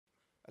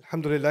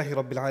الحمد لله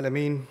رب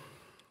العالمين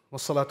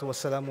والصلاة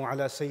والسلام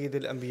على سيد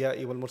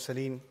الأنبياء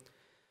والمرسلين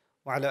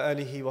وعلى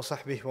آله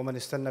وصحبه ومن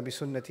استنى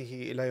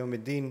بسنته إلى يوم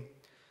الدين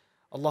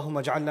اللهم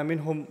اجعلنا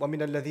منهم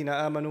ومن الذين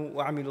آمنوا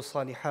وعملوا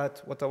الصالحات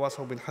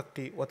وتواصوا بالحق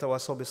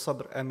وتواصوا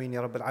بالصبر آمين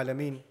يا رب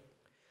العالمين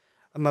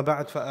أما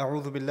بعد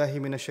فأعوذ بالله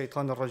من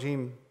الشيطان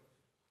الرجيم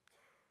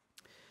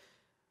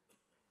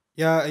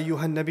يا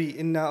أيها النبي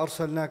إنا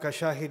أرسلناك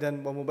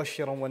شاهدا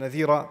ومبشرا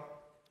ونذيرا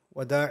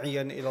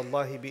وداعيا إلى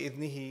الله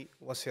بإذنه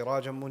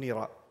وسراجا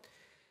منيرا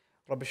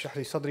رب اشرح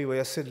لي صدري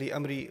ويسر لي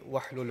أمري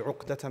واحلل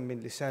عقدة من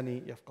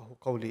لساني يفقه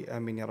قولي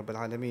آمين يا رب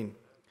العالمين.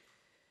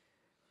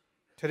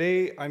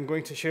 Today I'm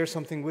going to share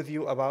something with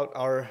you about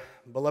our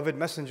beloved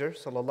Messenger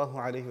sallallahu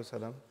alaihi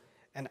wasallam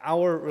and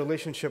our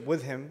relationship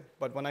with him.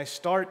 But when I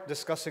start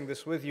discussing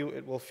this with you,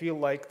 it will feel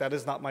like that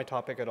is not my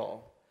topic at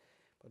all.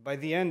 But by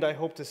the end, I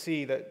hope to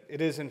see that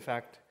it is in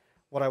fact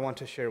what I want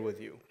to share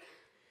with you.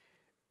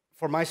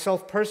 For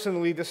myself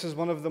personally, this is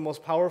one of the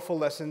most powerful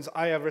lessons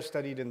I ever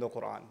studied in the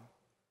Quran.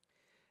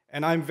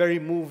 And I'm very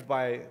moved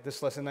by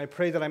this lesson. I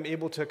pray that I'm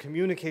able to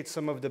communicate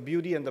some of the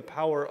beauty and the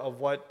power of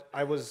what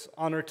I was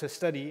honored to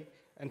study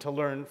and to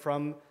learn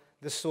from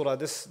this surah.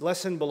 This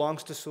lesson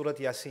belongs to Surah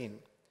Yasin,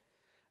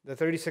 the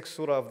 36th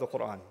surah of the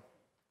Quran.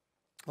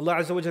 Allah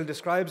Azza wa Jal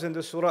describes in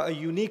this surah a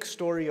unique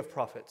story of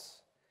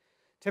prophets.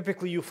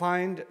 Typically you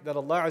find that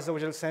Allah Azza wa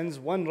Jal sends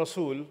one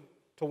Rasul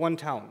to one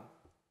town.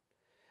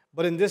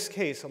 But in this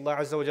case, Allah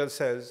Azza wa Jal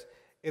says,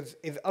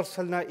 إِذْ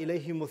أَرْسَلْنَا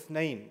إِلَيْهِمُ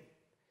اثْنَيْنِ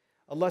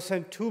Allah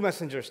sent two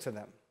messengers to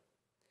them.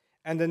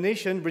 And the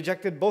nation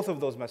rejected both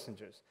of those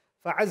messengers.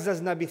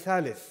 فَعَزَّزْنَا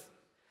بِثَالِثٍ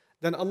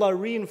Then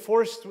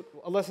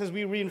Allah says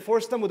we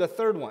reinforced them with a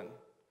third one.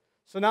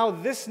 So now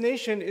this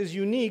nation is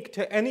unique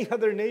to any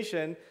other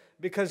nation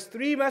because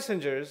three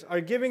messengers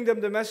are giving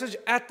them the message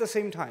at the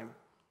same time.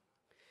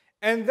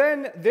 And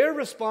then their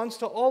response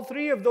to all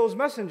three of those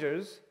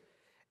messengers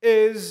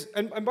is,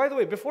 and by the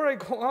way, before I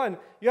go on,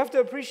 you have to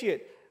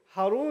appreciate,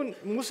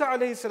 Musa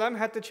alayhi salam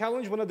had to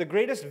challenge one of the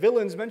greatest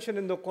villains mentioned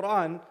in the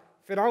Quran,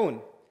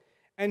 Fir'aun.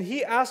 And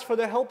he asked for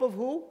the help of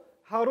who?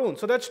 Harun.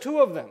 So that's two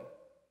of them.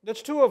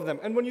 That's two of them.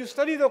 And when you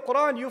study the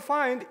Quran, you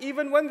find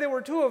even when there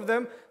were two of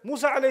them,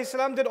 Musa alayhi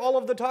salam did all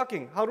of the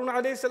talking. Harun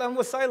alayhi salam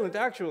was silent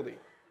actually.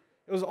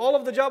 It was all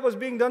of the job was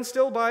being done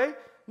still by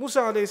Musa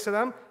alayhi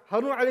salam.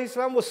 Harun alayhi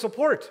salam was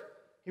support.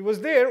 He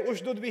was there,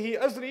 Ushdud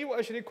bihi azri wa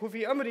ashrikhu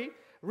fi amri.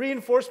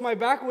 Reinforce my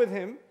back with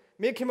him,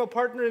 make him a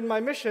partner in my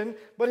mission,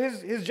 but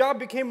his job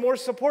became more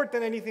support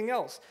than anything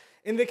else.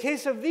 In the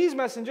case of these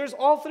messengers,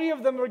 all three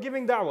of them are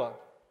giving da'wah.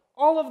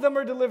 All of them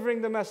are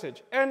delivering the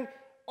message. And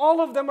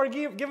all of them are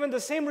given the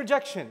same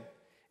rejection.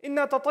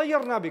 إِنَّا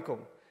تَطَيَّرْنَا بِكُمْ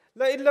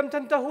لَإِن لَمْ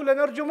تَنْتَهُوا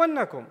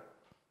لَنَرْجُمَنَّكُمْ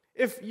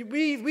If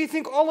we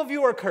think all of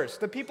you are cursed.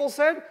 The people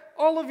said,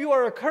 all of you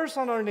are a curse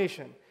on our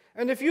nation.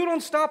 And if you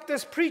don't stop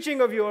this preaching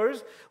of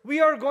yours,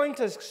 we are going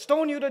to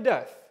stone you to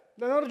death.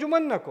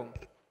 لَنَرْجُمَنَّكُمْ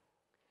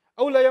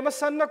أَوْ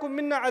لَيَمَسَّنَّكُمْ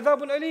مِنَّا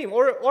عَذَابٌ أَلِيمٌ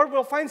Or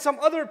we'll find some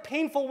other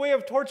painful way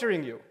of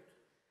torturing you.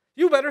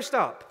 You better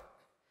stop.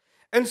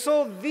 And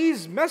so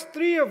these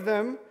three of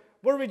them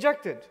were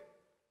rejected.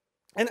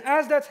 And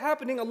as that's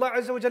happening, Allah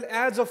Azza wa Jal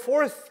adds a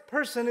fourth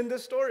person in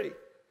this story.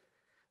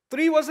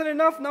 Three wasn't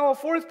enough, now a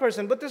fourth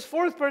person. But this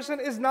fourth person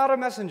is not a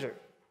messenger.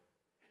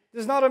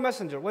 This is not a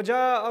messenger.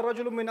 وَجَاءَ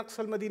رَجُلٌ مِّنْ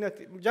أَقْصَى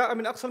الْمَدِينَةِ جَاءَ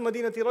مِنْ أَقْصَى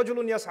الْمَدِينَةِ رَجُلٌ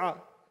يَسْعَى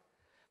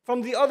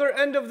From the other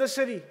end of the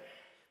city.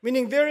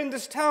 Meaning they're in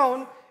this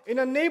town, in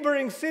a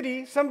neighboring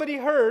city, somebody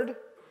heard,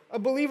 a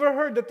believer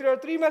heard that there are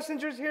three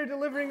messengers here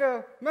delivering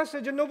a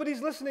message and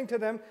nobody's listening to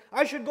them.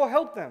 I should go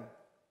help them.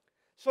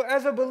 So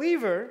as a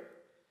believer,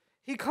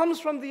 he comes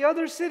from the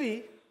other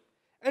city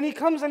and he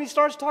comes and he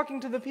starts talking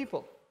to the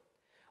people.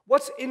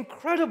 What's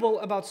incredible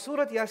about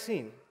Surah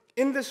Yasin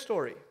in this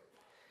story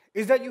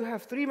is that you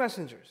have three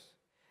messengers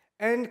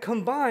and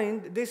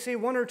combined they say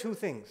one or two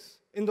things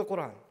in the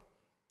Quran.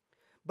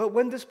 But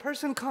when this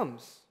person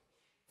comes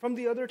from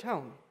the other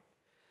town,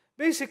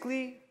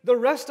 basically the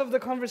rest of the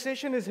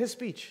conversation is his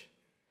speech.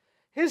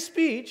 His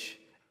speech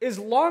is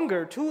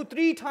longer,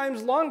 2-3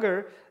 times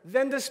longer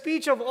than the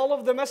speech of all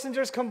of the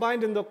messengers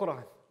combined in the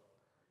Quran.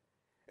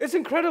 It's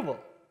incredible.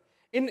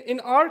 In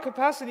our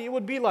capacity, it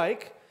would be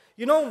like,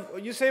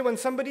 you say when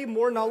somebody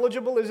more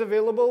knowledgeable is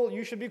available,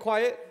 you should be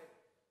quiet,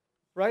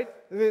 right?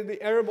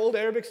 The old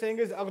Arabic saying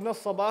is, أَغْنَى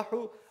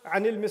الصَّبَاحُ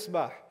عَنِ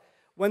الْمِصْبَاحِ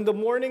When the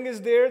morning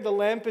is there, the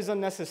lamp is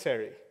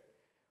unnecessary.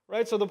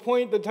 Right? So the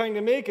point they're trying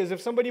to make is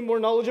if somebody more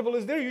knowledgeable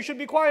is there, you should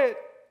be quiet.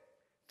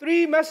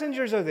 Three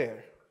messengers are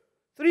there.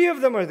 Three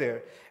of them are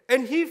there.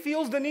 And he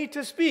feels the need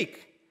to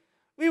speak.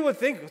 We would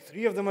think,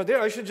 three of them are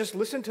there, I should just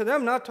listen to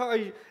them, not talk.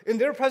 In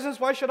their presence,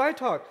 why should I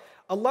talk?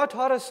 Allah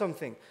taught us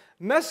something.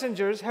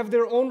 Messengers have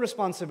their own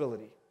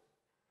responsibility.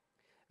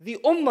 The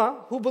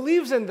ummah who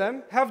believes in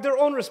them have their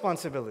own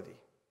responsibility.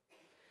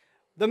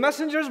 The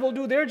messengers will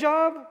do their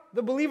job,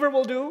 the believer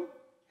will do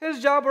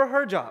his job or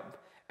her job.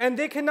 And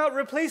they cannot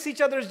replace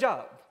each other's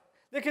job.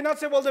 They cannot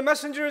say, well, the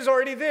messenger is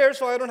already there,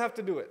 so I don't have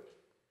to do it.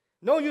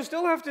 No, you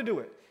still have to do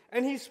it.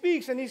 And he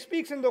speaks in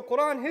the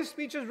Quran. His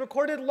speech is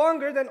recorded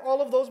longer than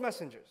all of those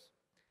messengers.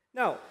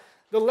 Now,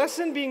 The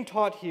lesson being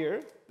taught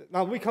here,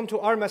 now we come to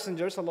our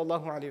messenger,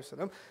 sallallahu alayhi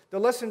wasallam. The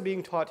lesson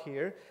being taught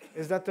here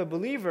is that the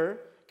believer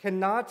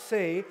cannot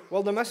say,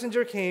 well, the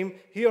messenger came,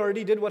 he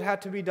already did what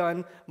had to be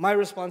done, my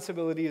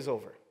responsibility is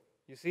over.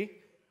 You see?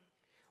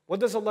 What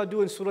does Allah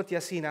do in Surah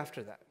Yasin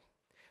after that?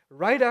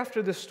 Right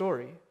after this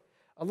story,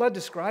 Allah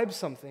describes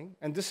something,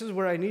 and this is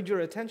where I need your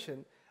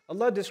attention.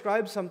 Allah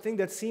describes something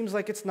that seems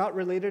like it's not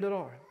related at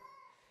all.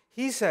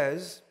 He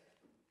says,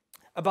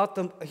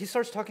 he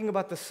starts talking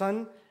about the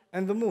sun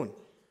and the moon.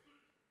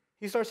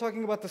 He starts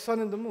talking about the sun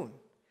and the moon.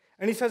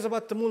 And he says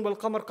about the moon,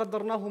 وَالْقَمَرْ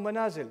قَدَّرْنَاهُ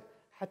مَنَازِلْ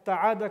حَتَّى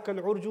عَادَ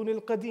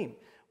كَالْعُرْجُونِ الْقَدِيمِ.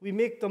 We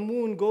make the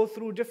moon go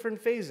through different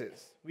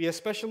phases. We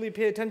especially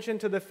pay attention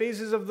to the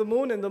phases of the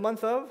moon in the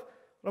month of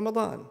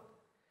Ramadan.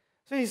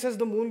 So he says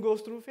the moon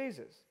goes through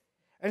phases.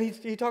 And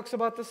he talks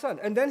about the sun.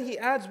 And then he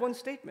adds one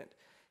statement.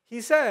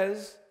 He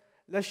says,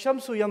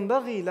 لَلشَّمْسُ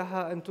يَنْبَغِي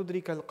لَهَا أَن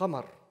تُدْرِكَ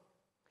الْقَمَرِ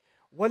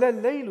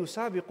وَلَا اللَّيْلُ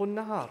سَابِقُ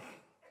النَّهَارِ.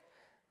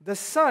 The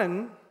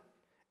sun,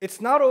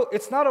 it's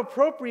not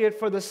appropriate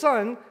for the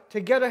sun to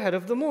get ahead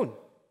of the moon.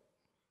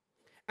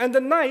 And the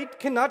night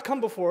cannot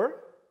come before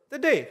the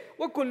day.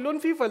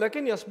 وَكُلٌّ فِي فَلَكٍ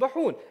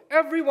يَسْبَحُونَ.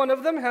 Every one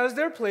of them has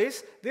their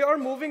place. They are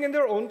moving in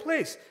their own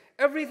place.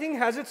 Everything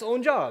has its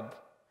own job.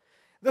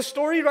 The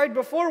story right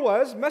before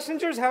was,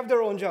 messengers have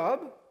their own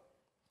job,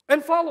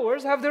 and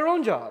followers have their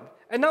own job.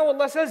 And now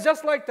Allah says,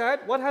 just like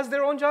that, what has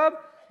their own job?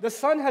 The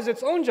sun has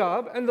its own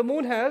job, and the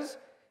moon has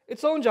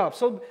its own job.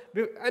 So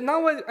and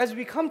now as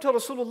we come to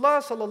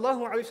Rasulullah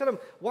sallallahu alaihi wasallam,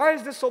 why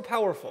is this so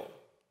powerful?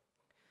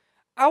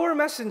 Our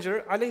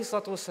messenger, alayhi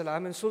salatu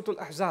wasalam, in Surah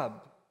Al-Ahzab,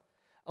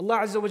 Allah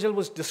Azza wa Jal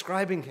was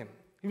describing him.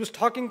 He was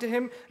talking to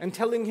him and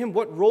telling him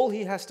what role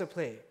he has to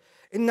play.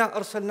 إِنَّا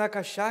أَرْسَلْنَاكَ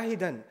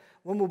شَاهِدًا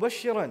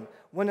وَمُبَشِّرًا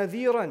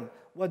وَنَذِيرًا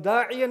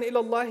وَدَاعِيًا إِلَى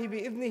اللَّهِ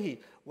بِإِذْنِهِ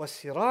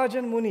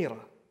وَسِرَاجًا مُنِيرًا.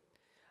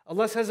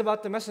 Allah says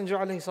about the Messenger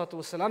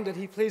ﷺ that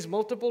he plays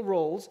multiple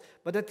roles,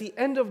 but at the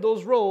end of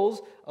those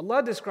roles,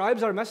 Allah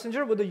describes our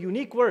Messenger with a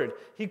unique word.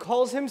 He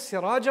calls him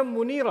Sirajam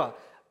Munira,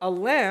 a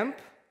lamp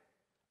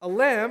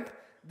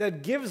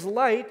that gives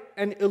light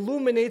and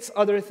illuminates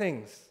other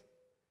things.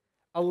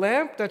 A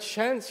lamp that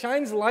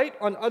shines light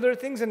on other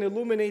things and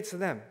illuminates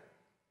them.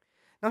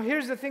 Now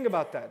here's the thing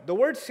about that. The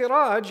word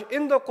Siraj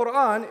in the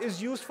Quran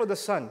is used for the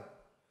sun.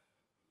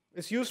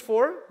 It's used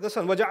for the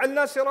sun.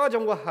 وَجَعَلْنَا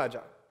سِرَاجًا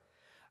وَهَّاجًا.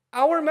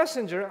 Our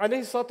messenger,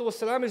 alayhi salatu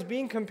wasalam, is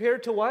being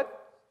compared to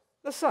what?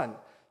 The sun.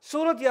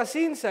 Surah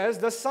Yasin says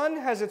the sun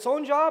has its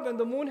own job and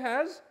the moon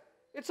has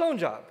its own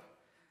job.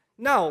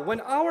 Now, when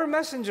our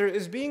messenger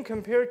is being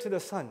compared to the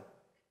sun,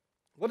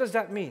 what does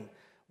that mean?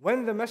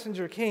 When the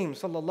messenger came,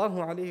 sallallahu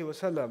alaihi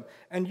wasallam,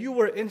 and you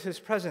were in his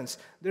presence,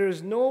 there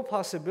is no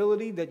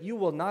possibility that you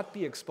will not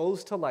be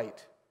exposed to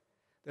light.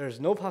 There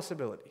is no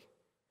possibility.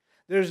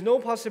 There is no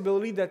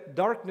possibility that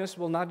darkness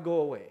will not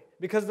go away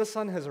because the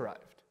sun has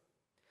arrived.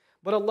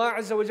 But Allah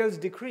Azza wa Jall's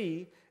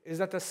decree is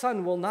that the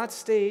sun will not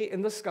stay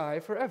in the sky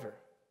forever.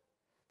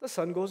 The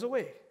sun goes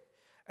away.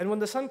 And when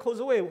the sun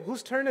goes away,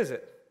 whose turn is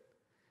it?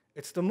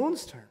 It's the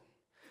moon's turn.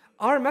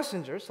 Our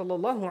messenger,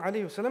 sallallahu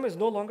alaihi wasallam, is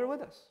no longer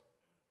with us.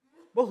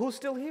 But who's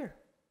still here?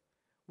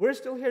 We're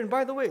still here. And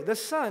by the way, the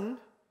sun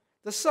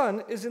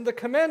is in the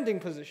commanding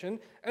position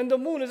and the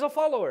moon is a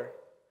follower.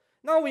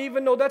 Now we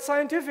even know that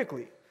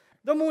scientifically.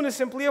 The moon is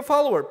simply a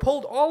follower.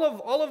 Pulled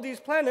all of these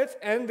planets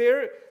and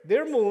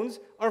their moons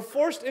are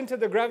forced into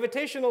the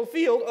gravitational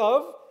field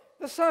of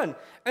the sun.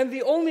 And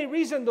the only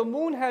reason the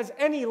moon has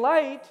any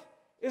light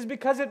is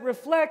because it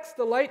reflects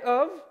the light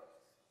of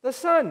the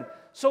sun.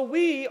 So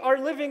we are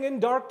living in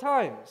dark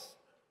times.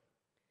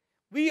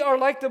 We are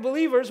like the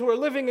believers who are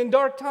living in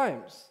dark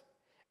times.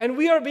 And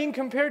we are being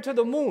compared to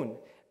the moon.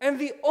 And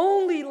the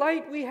only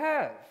light we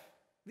have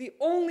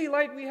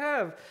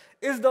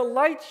is the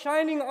light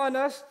shining on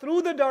us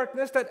through the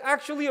darkness that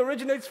actually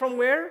originates from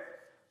where?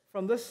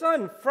 From the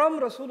sun, from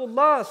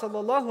Rasulullah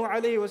sallallahu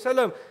alaihi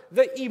wasallam.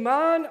 The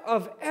iman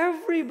of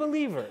every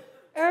believer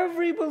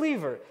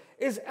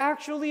is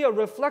actually a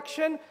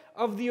reflection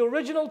of the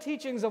original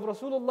teachings of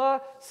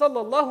Rasulullah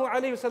sallallahu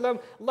alaihi wasallam,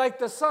 like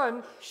the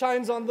sun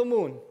shines on the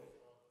moon.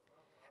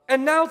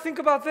 And now think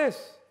about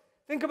this.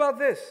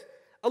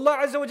 Allah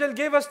Azza wa Jal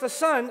gave us the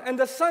sun, and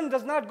the sun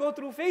does not go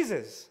through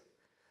phases.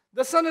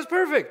 The sun is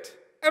perfect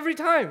every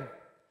time.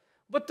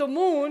 But the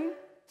moon,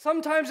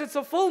 sometimes it's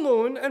a full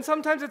moon and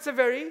sometimes it's a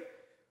very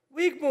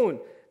weak moon.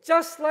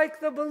 Just like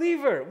the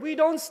believer, we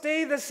don't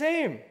stay the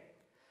same.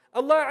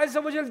 Allah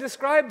Azza wa Jal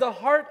described the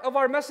heart of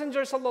our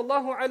Messenger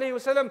sallallahu alayhi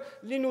wasallam,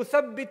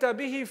 لِنُثَبِّتَ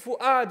بِهِ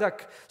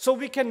فُؤَادَكَ, so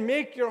we can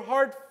make your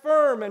heart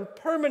firm and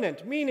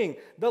permanent, meaning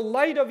the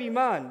light of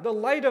Iman, the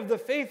light of the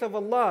faith of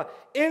Allah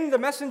in the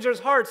Messenger's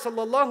heart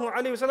sallallahu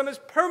alayhi wasallam is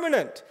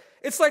permanent.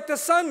 It's like the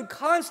sun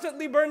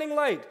constantly burning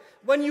light.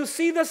 When you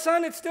see the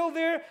sun, it's still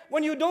there.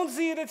 When you don't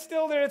see it, it's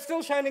still there. It's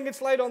still shining its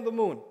light on the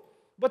moon.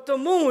 But the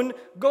moon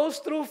goes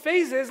through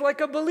phases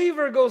like a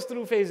believer goes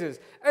through phases.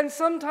 And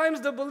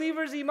sometimes the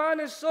believer's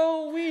iman is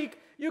so weak,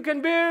 You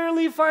can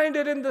barely find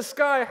it in the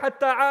sky.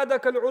 حَتَّى عَادَ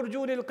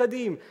كَالْعُرْجُونِ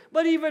الْقَدِيمِ.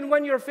 But even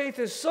when your faith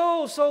is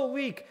so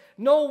weak,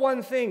 know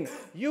one thing.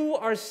 You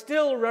are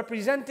still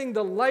representing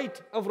the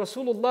light of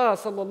Rasulullah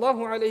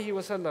sallallahu alayhi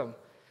wasallam.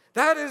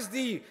 That is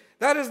the,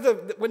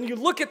 when you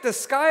look at the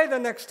sky the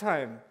next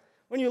time,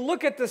 when you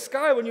look at the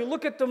sky, when you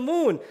look at the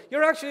moon,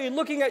 you're actually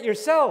looking at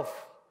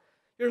yourself.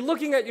 You're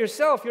looking at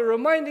yourself. You're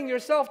reminding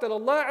yourself that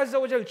Allah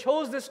Azza wa Jal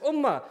chose this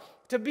ummah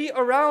to be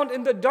around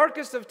in the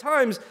darkest of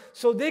times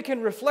so they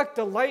can reflect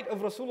the light of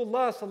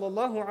Rasulullah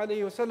sallallahu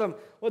alayhi wasallam.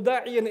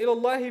 وَدَاعِيًا إِلَى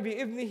اللَّهِ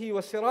بِإِذْنِهِ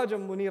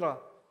وَسِرَاجًا مُنِيرًا.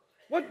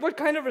 What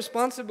kind of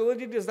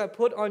responsibility does that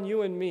put on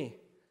you and me?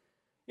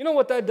 You know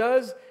what that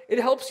does? It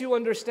helps you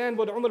understand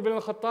what Umar bin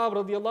al-Khattab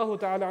radiyallahu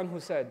ta'ala anhu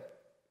said.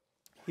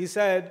 He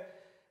said,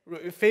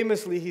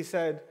 famously he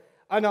said,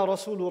 أَنَا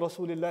رَسُولُ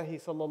رَسُولِ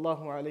اللَّهِ صَلَّى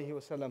اللَّهُ عَلَيْهِ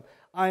وَسَلَّمَ.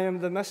 I am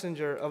the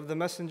messenger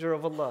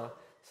of Allah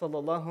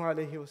sallallahu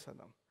alayhi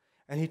wasallam.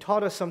 And he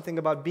taught us something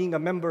about being a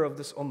member of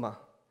this ummah.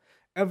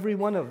 Every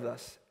one of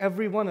us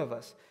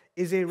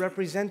is a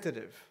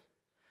representative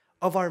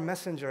of our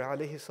messenger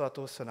alayhi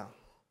salatu wasalam.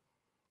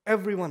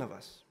 Every one of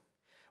us.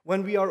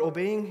 When we are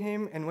obeying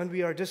him and when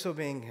we are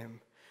disobeying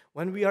him.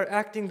 When we are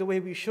acting the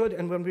way we should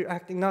and when we are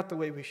acting not the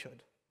way we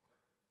should.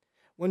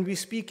 When we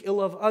speak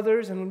ill of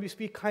others and when we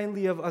speak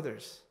kindly of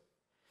others.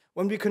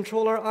 When we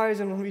control our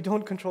eyes and when we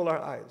don't control our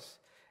eyes.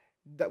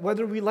 That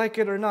whether we like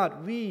it or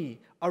not, we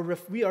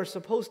are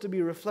supposed to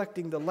be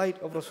reflecting the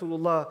light of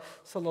Rasulullah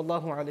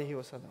sallallahu alaihi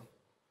wasallam.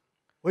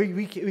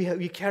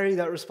 We carry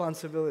that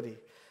responsibility.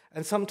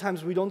 And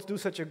sometimes we don't do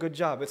such a good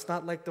job. It's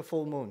not like the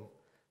full moon.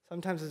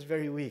 Sometimes it's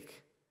very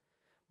weak.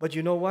 But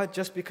you know what?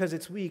 Just because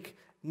it's weak,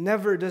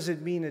 never does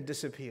it mean it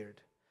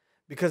disappeared.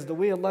 Because the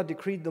way Allah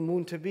decreed the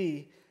moon to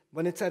be,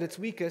 when it's at its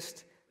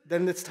weakest,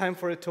 then it's time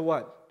for it to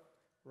what?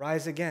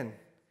 Rise again.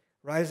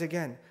 Rise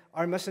again.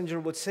 Our messenger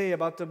would say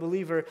about the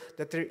believer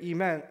that their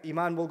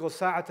iman will go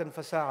sa'atan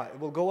fa sa'a. It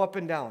will go up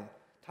and down,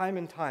 time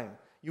and time.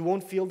 You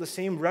won't feel the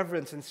same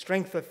reverence and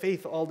strength of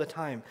faith all the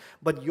time.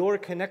 But your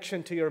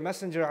connection to your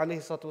messenger alayhi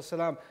salatu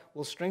wasalam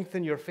will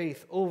strengthen your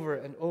faith over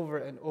and over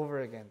and over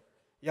again.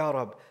 Ya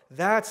Rab.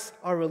 That's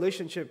our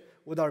relationship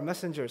with our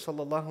messenger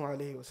sallallahu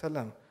alayhi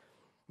wasallam.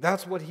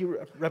 That's what he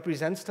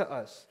represents to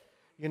us.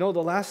 You know,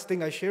 the last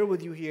thing I share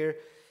with you here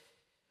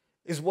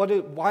is why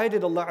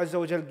did Allah Azza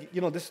wa Jal,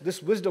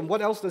 this wisdom,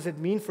 what else does it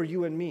mean for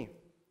you and me?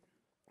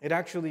 It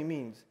actually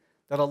means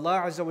that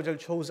Allah Azza wa Jal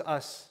chose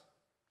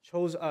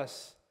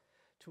us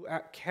to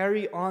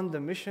carry on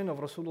the mission of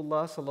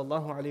Rasulullah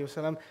sallallahu alayhi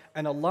wasallam.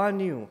 And Allah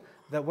knew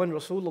that when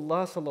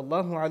Rasulullah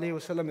sallallahu alayhi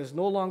wasallam is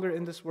no longer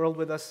in this world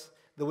with us,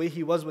 the way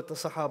he was with the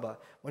Sahaba,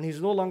 when he's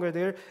no longer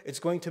there, it's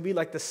going to be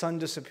like the sun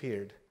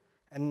disappeared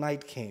and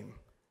night came.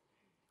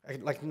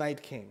 Like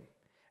night came.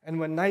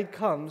 And when night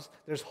comes,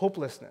 there's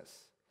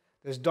hopelessness.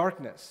 There's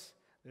darkness,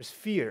 there's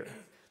fear,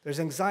 there's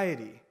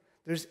anxiety,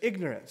 there's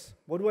ignorance.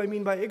 What do I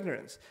mean by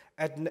ignorance?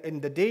 In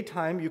the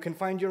daytime, you can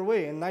find your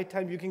way. In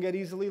nighttime, you can get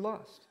easily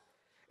lost.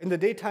 In the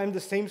daytime, the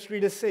same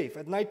street is safe.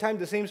 At nighttime,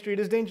 the same street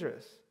is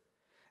dangerous.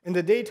 In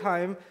the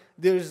daytime,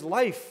 there's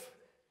life.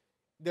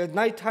 At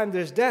nighttime,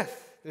 there's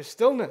death, there's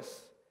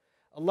stillness.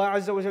 Allah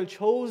Azza wa Jal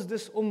chose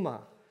this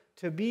ummah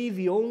to be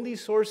the only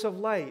source of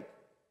light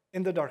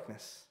in the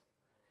darkness.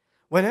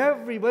 When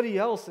everybody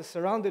else is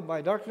surrounded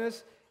by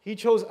darkness, He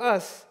chose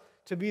us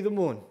to be the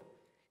moon.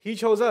 He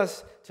chose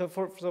us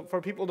for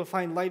people to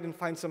find light and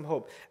find some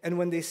hope. And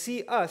when they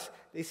see us,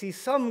 they see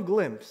some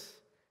glimpse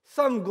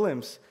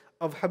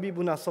of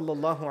Habibuna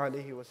sallallahu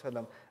alayhi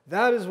wasallam.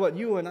 That is what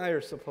you and I are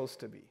supposed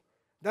to be.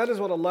 That is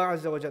what Allah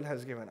Azza wa Jal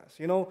has given us.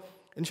 You know,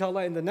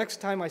 inshallah, in the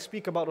next time I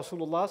speak about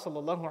Rasulullah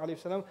sallallahu alayhi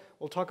wasallam,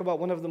 we'll talk about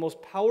one of the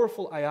most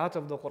powerful ayat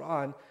of the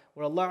Quran,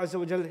 where Allah Azza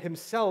wa Jal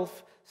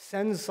himself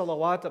sends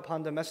salawat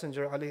upon the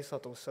Messenger alayhi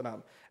salatu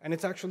wasalam. And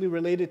it's actually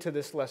related to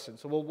this lesson.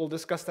 So we'll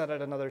discuss that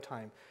at another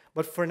time.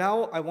 But for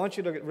now, I want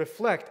you to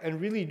reflect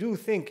and really do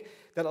think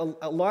that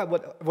Allah,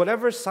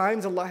 whatever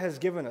signs Allah has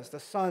given us, the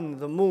sun,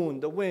 the moon,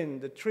 the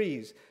wind, the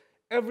trees,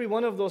 every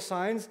one of those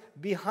signs,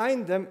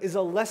 behind them is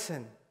a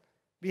lesson.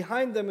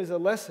 Behind them is a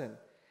lesson.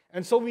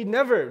 And so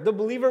the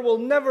believer will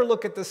never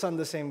look at the sun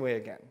the same way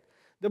again.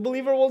 The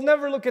believer will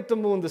never look at the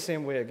moon the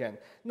same way again.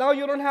 Now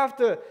you don't have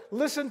to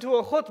listen to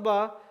a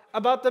khutbah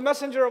about the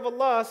Messenger of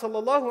Allah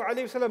sallallahu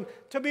alaihi wasallam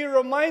to be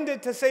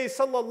reminded to say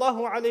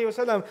sallallahu alaihi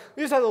wasallam.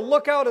 You just have to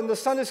look out and the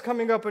sun is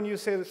coming up and you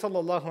say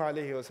sallallahu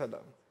alaihi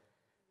wasallam.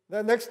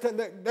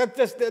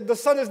 The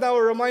sun is now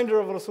a reminder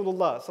of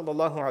Rasulullah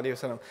sallallahu alaihi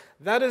wasallam.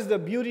 That is the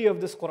beauty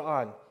of this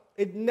Quran.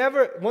 It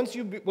never, once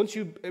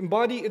you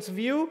embody its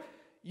view,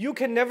 you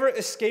can never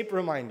escape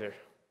reminder.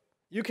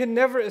 You can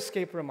never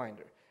escape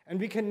reminder. And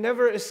we can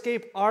never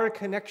escape our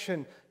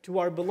connection to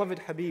our beloved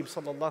Habib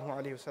sallallahu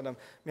alaihi wasallam.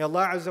 May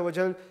Allah Azza wa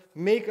Jal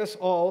make us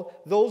all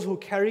those who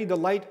carry the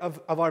light of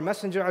our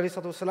Messenger alayhi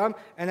salatu wasalam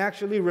and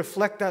actually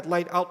reflect that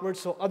light outwards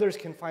so others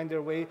can find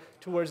their way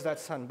towards that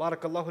sun.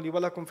 Barakallahu li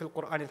wa lakum fil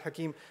Qur'an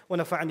al-Hakim wa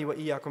nafa'ani wa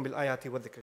iyyakum bil ayati wa dhikr.